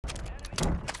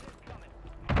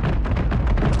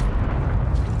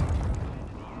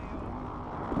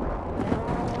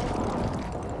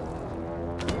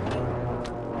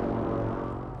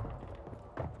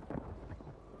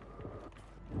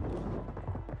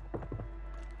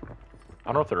I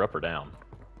don't know if they're up or down.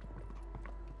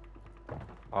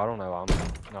 I don't know. I'm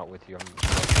not with you.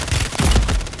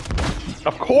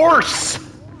 Of course!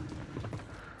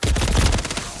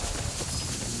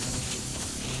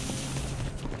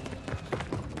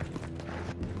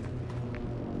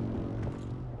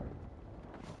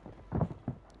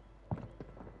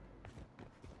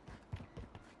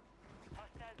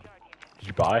 Did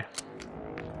you buy?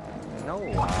 No,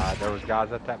 there was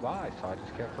guys at that buy, so I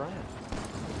just kept running.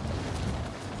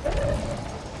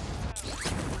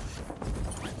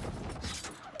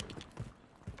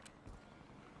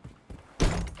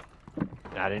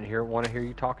 I didn't want to hear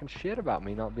you talking shit about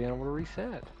me not being able to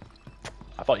reset.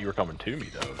 I thought you were coming to me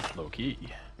though, low key.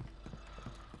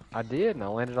 I did, and I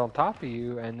landed on top of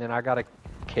you, and then I got a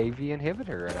KV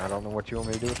inhibitor, and I don't know what you want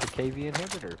me to do with the KV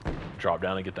inhibitor. Drop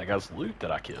down and get that guy's loot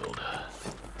that I killed.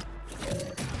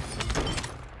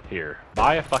 Here,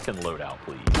 buy a fucking loadout,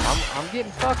 please. I'm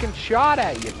getting fucking shot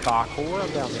at, you cock whore.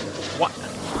 I'm down there. What?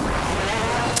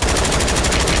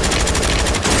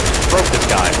 Broke this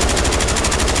guy.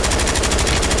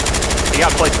 He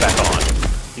got plates back on.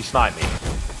 He sniped me.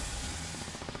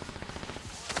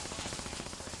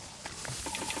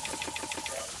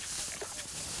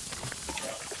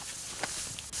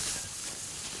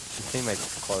 His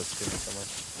teammate's close to me somewhere.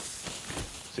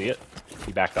 See it?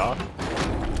 He backed off.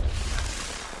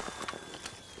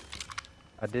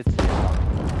 I did see it.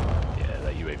 Yeah,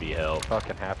 that UAV helped.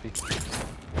 Fucking happy.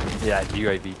 Yeah, the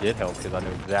UAV did help because I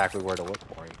knew exactly where to look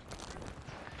for him.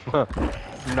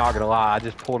 I'm not gonna lie, I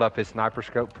just pulled up his sniper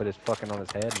scope, put his fucking on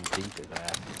his head, and beat his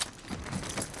ass.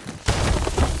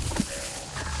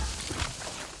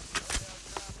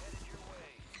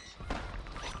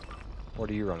 What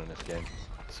are you running this game?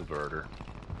 Subverter.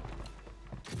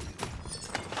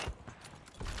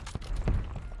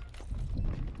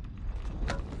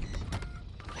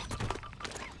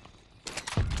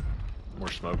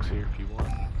 More smokes here if you want.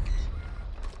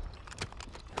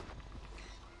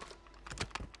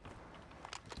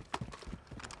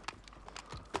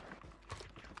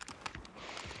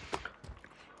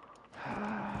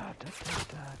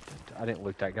 I didn't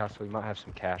loot that guy, so we might have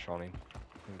some cash on him.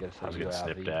 I was getting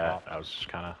snipped at. I was just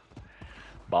kind of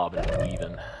bobbing and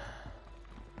weaving.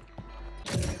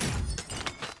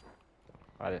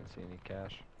 I didn't see any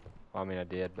cash. Well, I mean, I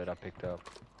did, but I picked up.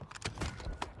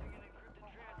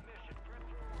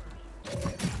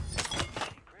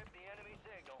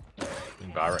 You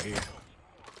can buy right here.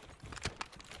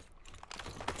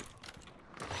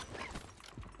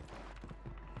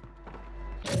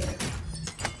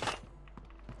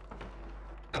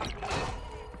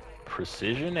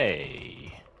 Precision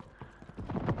A.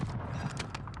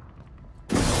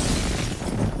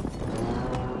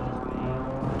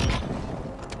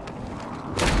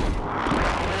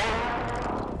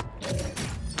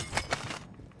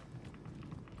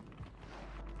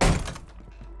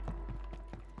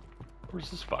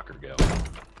 Where's this fucker go?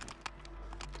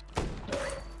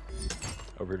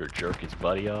 Over here to jerk his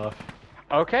buddy off.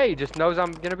 Okay, he just knows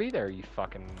I'm gonna be there, you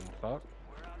fucking fuck.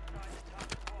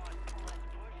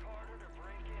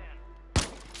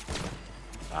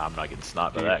 I'm not getting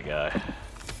sniped by that guy.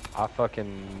 I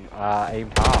fucking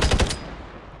aimed high,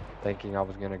 thinking I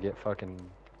was gonna get fucking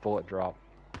bullet drop.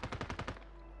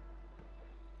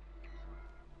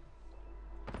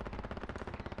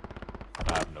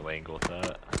 I have no angle with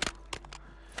that.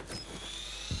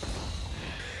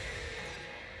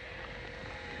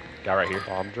 Guy right here.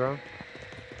 Bomb drone?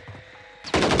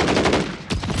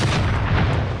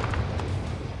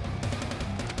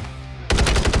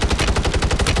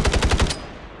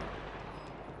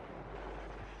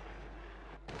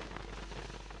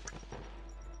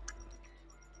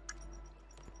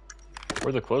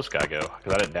 Where'd the close guy go?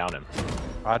 Because I didn't down him.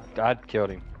 I'd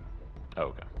killed him. Oh,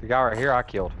 okay. The guy right here I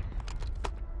killed.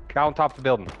 Guy on top of the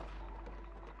building.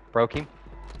 Broke him.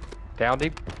 Downed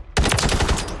him.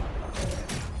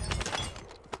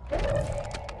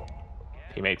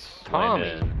 Teammates Tommy.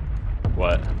 landed.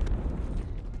 What?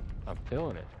 I'm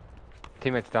feeling it.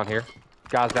 Teammates down here.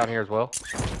 Guys down here as well.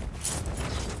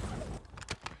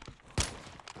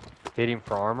 Hit him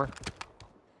for armor.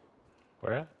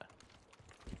 Where at?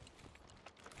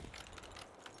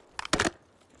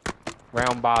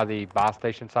 Round by the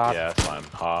Buystation side. Yeah, that's fine.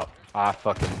 Hop. I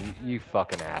fucking, you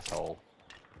fucking asshole.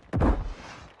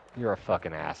 You're a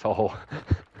fucking asshole.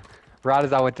 Right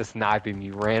as I went to snipe him,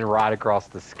 you ran right across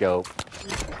the scope.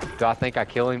 Do I think I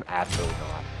killed him? Absolutely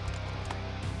not.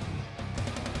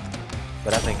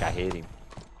 But I think I hit him.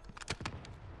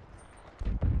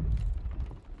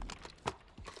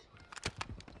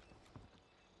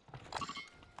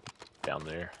 Down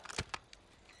there.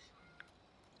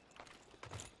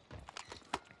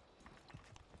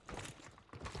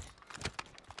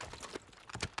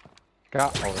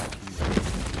 Got all that.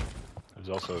 There's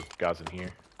also guys in here.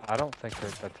 I don't think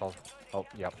that's all. Oh,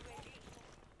 yep.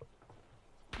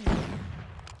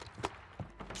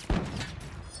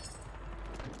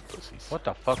 Pussies. What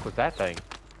the fuck was that thing?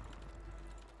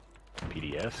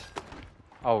 PDS?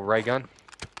 Oh, ray gun.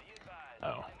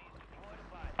 Oh.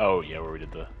 Oh, yeah, where we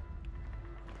did the...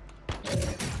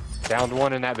 Downed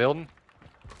one in that building.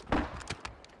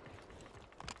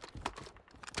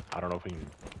 I don't know if we can...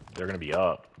 They're gonna be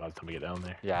up by the time we get down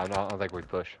there. Yeah, I don't think we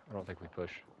push. I don't think we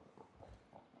push.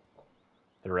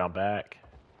 They're around back.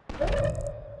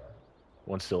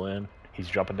 One's still in. He's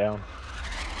jumping down.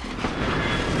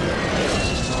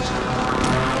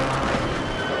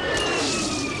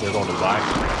 They're going to the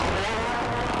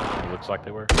back. It looks like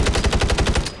they were.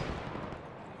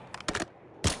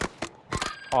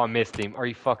 Oh, I missed him. Are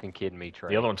you fucking kidding me, Trey?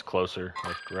 The other one's closer,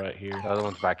 like right here. The other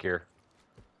one's back here.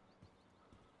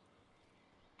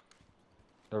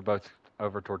 They're both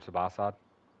over towards the buy side.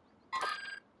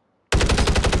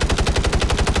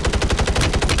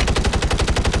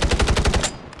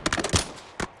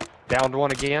 Downed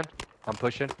one again. I'm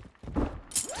pushing.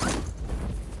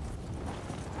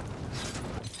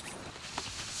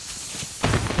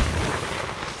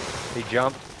 He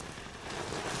jumped.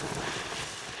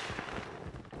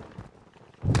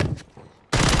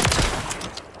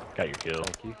 Got your kill.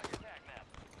 Thank you.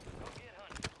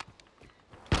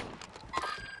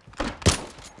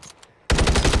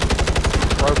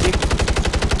 Broke him.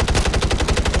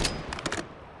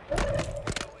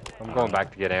 I'm going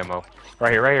back to get ammo.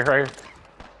 Right here, right here, right here.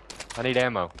 I need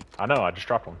ammo. I know, I just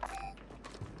dropped one.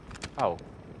 Oh.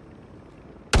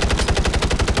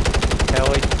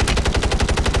 Kelly.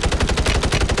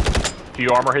 Few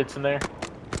armor hits in there.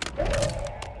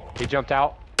 He jumped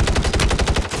out.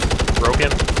 Broke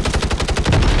him.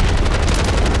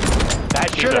 That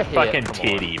He's should a have hit. fucking Come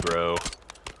titty, bro. on.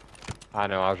 I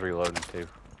know, I was reloading too.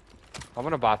 I'm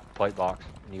gonna buy the plate box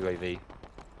and UAV.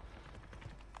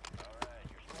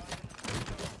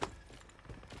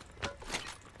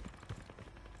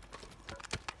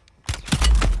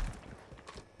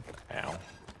 Ow.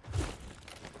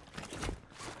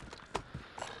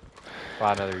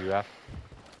 Buy another UF.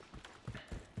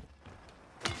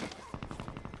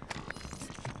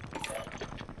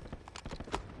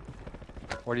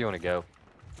 Where do you want to go?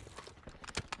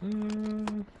 I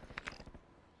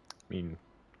mean,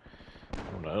 I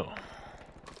don't know.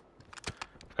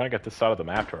 We've kind of got this side of the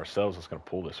map to ourselves. It's going to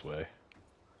pull this way.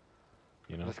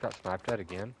 You know? Just got sniped at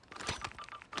again.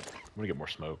 I'm going to get more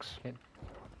smokes.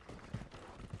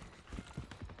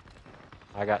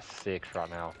 I got 6 right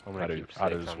now. I'm gonna keep 6. I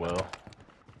do as well.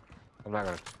 I'm not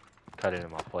gonna cut into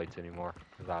my plates anymore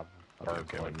because I I'll be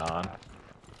okay with 9.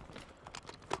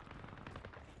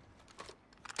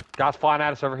 Guys flying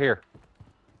at us over here.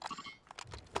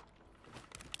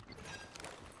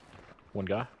 One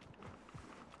guy?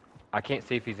 I can't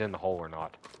see if he's in the hole or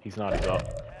not. He's not, he's up.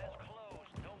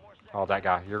 Oh, that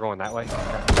guy. You're going that way?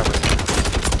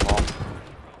 Oh,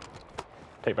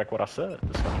 Take back what I said.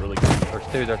 This one's really good. there's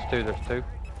 2, there's 2, there's 2.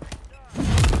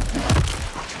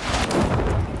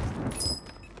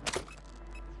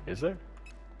 Is there?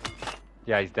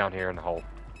 Yeah, he's down here in the hole.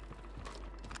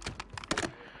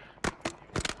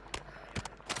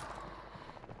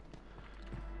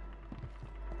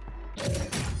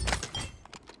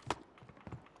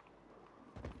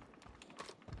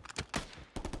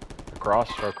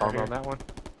 Across? Throw karma on that one.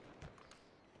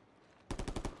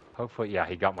 Hopefully, yeah,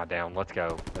 he got my down. Let's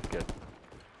go. That's good.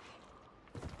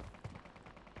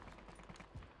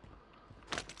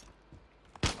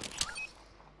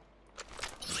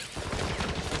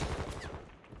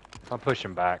 I'm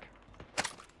pushing back.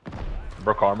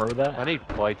 Broke armor with that? I need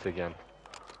plates again.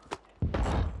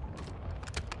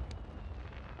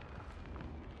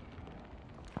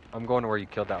 I'm going to where you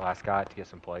killed that last guy to get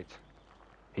some plates.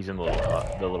 He's in the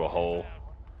little hole.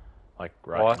 Like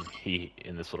right What?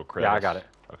 in this little crevice. Yeah, I got it.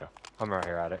 Okay. I'm right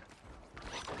here at it.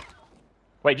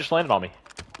 Wait, just landed on me.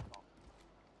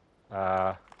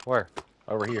 Where?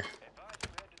 Over here.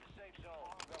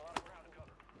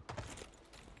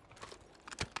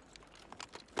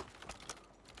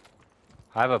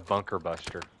 I have a bunker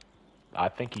buster. I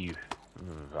think you...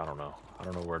 I don't know. I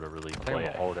don't know where to really I think I'm play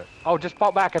gonna it. hold it. Oh, just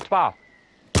pop back. It's Bob.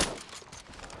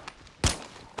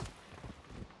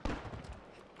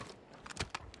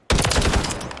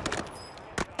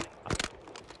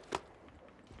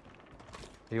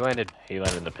 He landed. He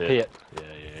landed in the pit. Pit.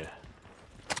 Yeah.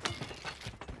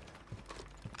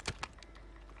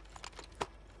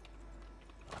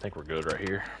 I think we're good right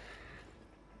here.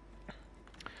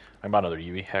 I can buy another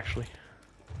UV, actually.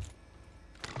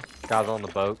 Guys on the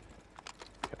boat.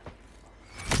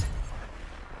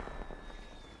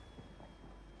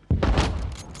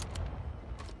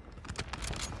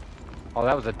 Oh,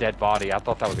 that was a dead body. I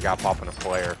thought that was a guy popping a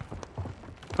flare.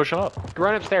 Push him up.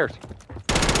 Run upstairs.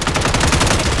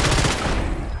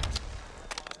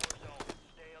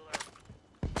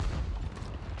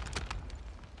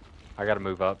 I gotta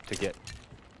move up to get...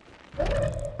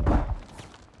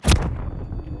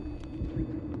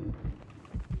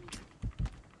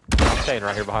 I'm staying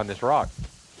right here behind this rock.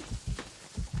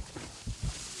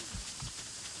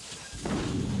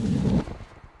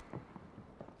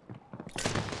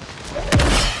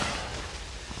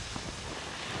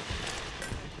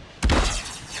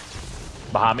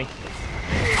 Behind me.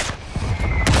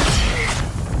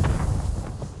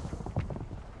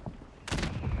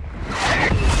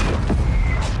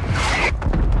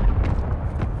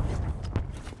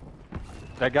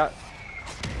 That guy...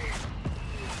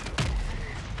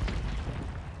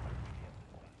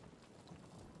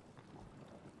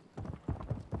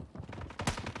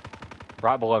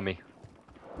 Right below me.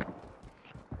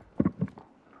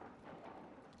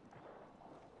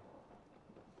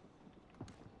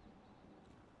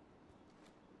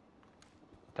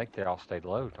 I think they all stayed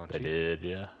low, don't They you? did,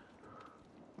 yeah.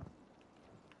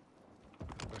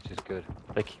 Which is good.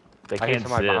 They I hear can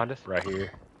somebody sit behind us. right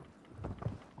here.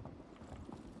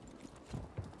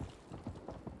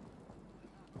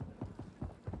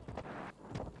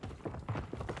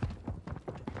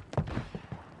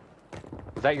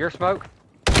 Is that your smoke?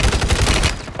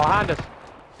 Behind us.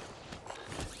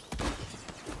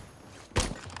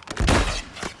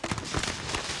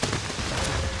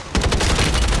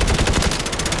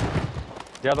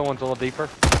 The other one's a little deeper.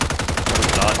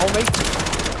 On me.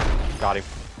 Got him.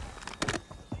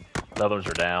 The others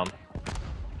are down.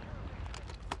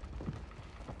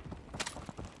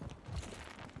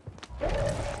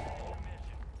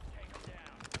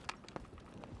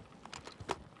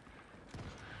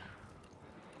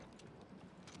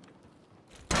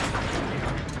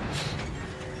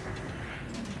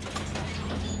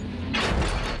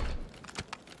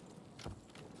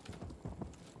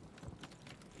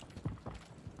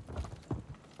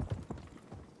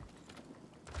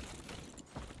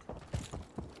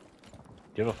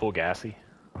 Do you have a full gassy?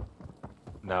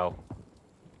 No.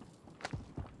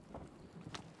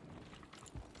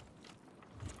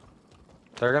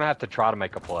 They're gonna have to try to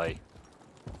make a play.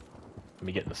 Let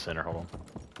me get in the center, hold on.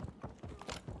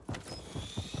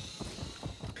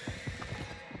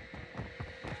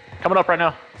 Coming up right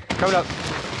now. Coming up.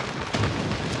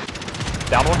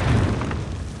 Down one.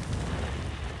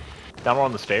 Down one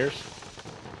on the stairs.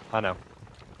 I know.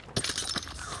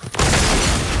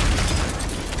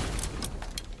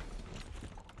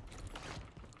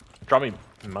 Drop me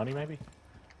money, maybe?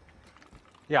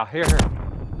 Yeah, here, here.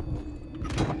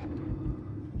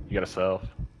 You got a self?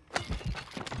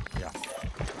 Yeah.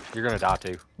 You're gonna die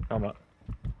too. No, I'm not.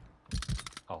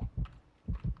 Oh.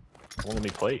 Won't let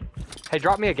me plate. Hey,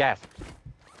 drop me a gas.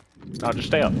 No, just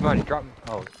stay up. Money, drop me.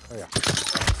 Oh yeah.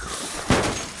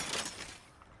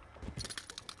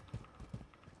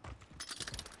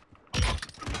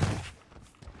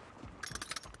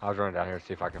 I was running down here to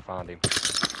see if I can find him.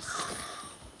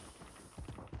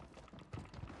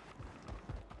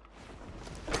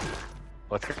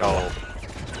 Let's go.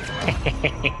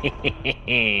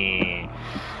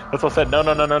 That's what I said.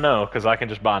 No, because I can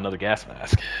just buy another gas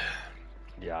mask.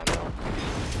 Yeah, I know.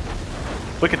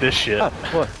 Look at this shit.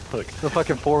 Look, Look. the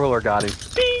fucking four-wheeler got him.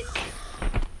 Dink.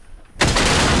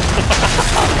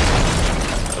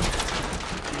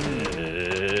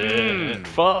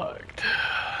 Fucked.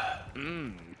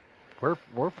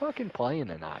 We're fucking playing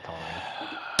tonight, Tommy.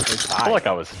 I feel like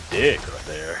I was dick right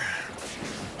there.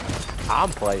 I'm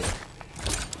playing.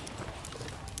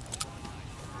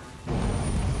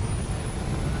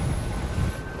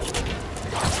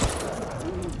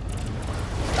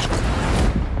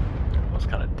 I was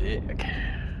kind of dick.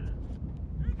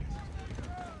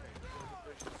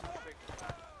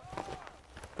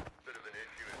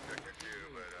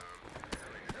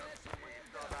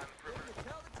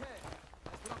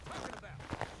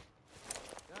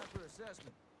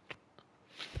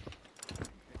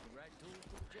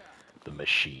 The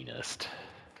machinist.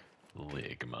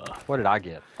 Ligma. What did I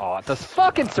get? Oh, it's a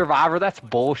fucking survivor. That's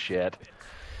bullshit.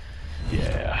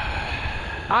 Yeah.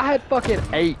 I had fucking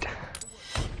 8.